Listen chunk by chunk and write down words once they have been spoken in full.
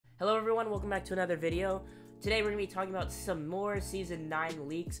Hello everyone, welcome back to another video. Today we're going to be talking about some more Season 9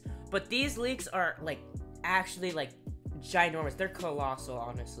 leaks, but these leaks are, actually, ginormous. They're colossal,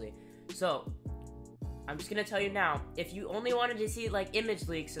 honestly. So, I'm just going to tell you now, if you only wanted to see, image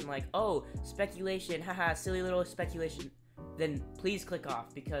leaks and, oh, speculation, haha, silly little speculation, then please click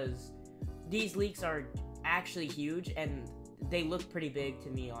off, because these leaks are actually huge, and they look pretty big to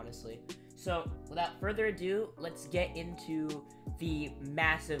me, honestly. So, without further ado, let's get into the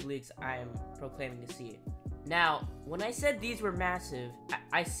massive leaks I am proclaiming to see. Now, when I said these were massive,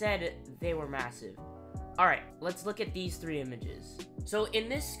 I said they were massive. Alright, let's look at these three images. So, in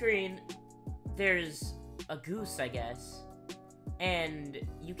this screen, there's a goose, I guess, and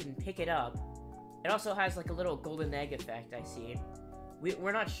you can pick it up. It also has, a little golden egg effect, I see.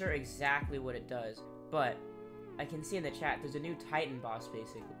 We're not sure exactly what it does, but I can see in the chat there's a new Titan boss,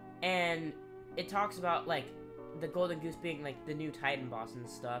 basically. And it talks about, the golden goose being, the new Titan boss and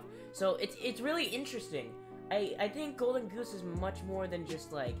stuff. So, it's really interesting. I think golden goose is much more than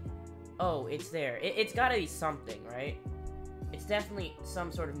just, oh, it's there. It's gotta be something, right? It's definitely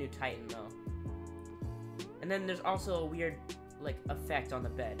some sort of new Titan, though. And then there's also a weird, effect on the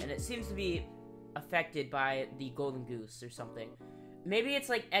bed. And it seems to be affected by the golden goose or something. Maybe it's,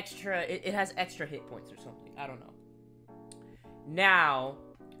 extra... It has extra hit points or something. I don't know. Now...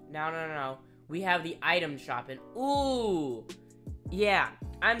 No. We have the item shop, and ooh, yeah,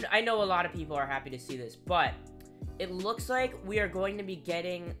 I know a lot of people are happy to see this, but it looks like we are going to be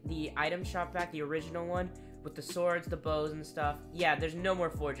getting the item shop back, the original one, with the swords, the bows, and stuff. Yeah, there's no more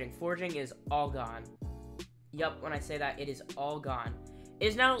forging. Forging is all gone. Yup, when I say that, it is all gone. It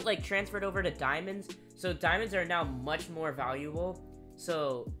is now, transferred over to diamonds, so diamonds are now much more valuable,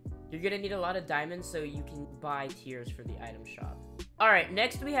 so you're gonna need a lot of diamonds so you can buy tiers for the item shop. Alright,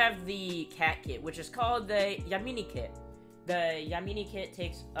 next we have the cat kit, which is called the Yamini kit. The Yamini kit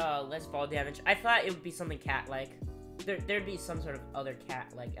takes less fall damage. I thought it would be something cat-like. There'd be some sort of other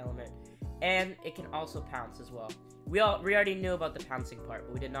cat-like element. And it can also pounce as well. We already knew about the pouncing part,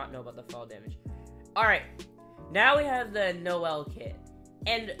 but we did not know about the fall damage. Alright, now we have the Noel kit.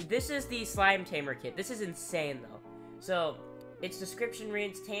 And this is the slime tamer kit. This is insane, though. So... its description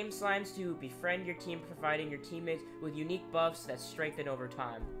reads, tame slimes to befriend your team, providing your teammates with unique buffs that strengthen over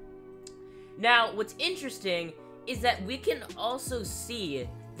time. Now, what's interesting is that we can also see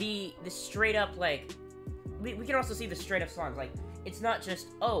the straight up, we can also see the straight up slimes. It's not just,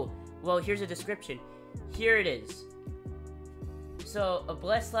 oh, well, here's a description. Here it is. So, a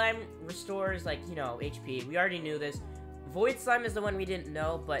blessed slime restores, HP. We already knew this. Void slime is the one we didn't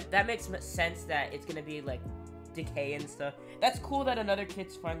know, but that makes sense that it's gonna be, decay and stuff. That's cool that another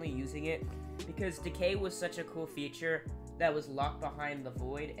kit's finally using it, because decay was such a cool feature that was locked behind the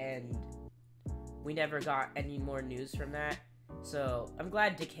void, and we never got any more news from that. So I'm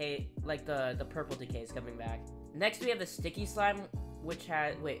glad decay, the purple decay is coming back. Next we have the sticky slime, which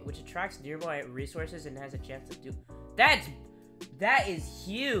attracts nearby resources and has a chance to do. That is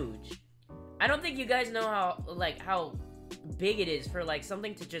huge. I don't think you guys know how big it is for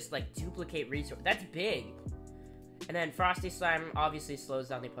something to just duplicate resources. That's big. And then Frosty Slime obviously slows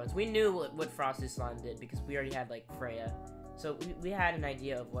down the opponents. We knew what Frosty Slime did because we already had, Freya. So we had an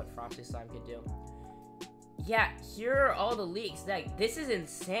idea of what Frosty Slime could do. Yeah, here are all the leaks. This is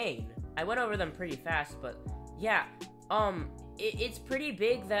insane. I went over them pretty fast, but yeah. It's pretty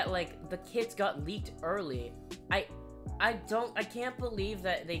big that, the kits got leaked early. I can't believe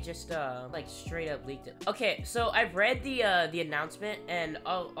that they just, straight up leaked it. Okay, so I've read the announcement, and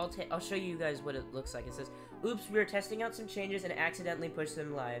I'll show you guys what it looks like. It says, oops, we were testing out some changes and accidentally pushed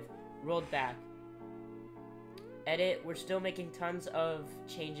them live. Rolled back. Edit, we're still making tons of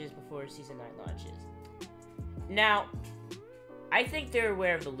changes before Season 9 launches. Now, I think they're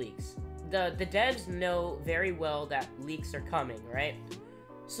aware of the leaks. The devs know very well that leaks are coming, right?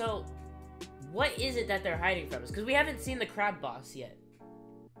 So, what is it that they're hiding from us? Because we haven't seen the crab boss yet.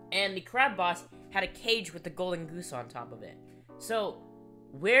 And the crab boss had a cage with the golden goose on top of it. So,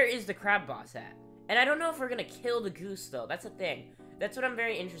 where is the crab boss at? And I don't know if we're gonna kill the goose, though. That's the thing. That's what I'm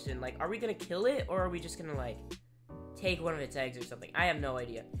very interested in. Are we gonna kill it, or are we just gonna, take one of its eggs or something? I have no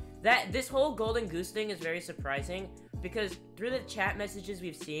idea. This whole golden goose thing is very surprising, because through the chat messages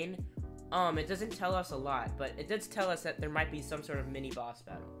we've seen, it doesn't tell us a lot, but it does tell us that there might be some sort of mini-boss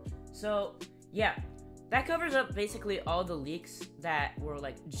battle. So, yeah. That covers up basically all the leaks that were,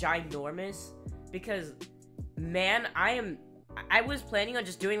 ginormous, because, man, I was planning on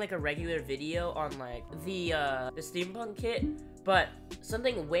just doing, a regular video on, the steampunk kit, but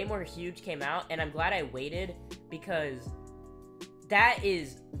something way more huge came out, and I'm glad I waited, because that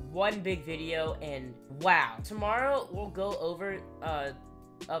is one big video, and wow. Tomorrow, we'll go over,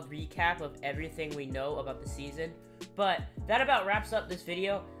 a recap of everything we know about the season. But that about wraps up this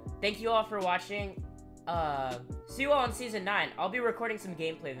video. Thank you all for watching. See you all in season 9. I'll be recording some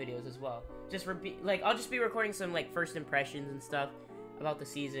gameplay videos as well. I'll just be recording some like first impressions and stuff about the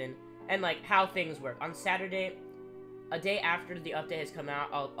season and like how things work. On Saturday, a day after the update has come out,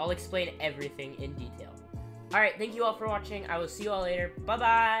 I'll explain everything in detail. Alright, thank you all for watching. I will see you all later.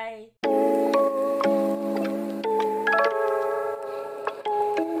 Bye-bye!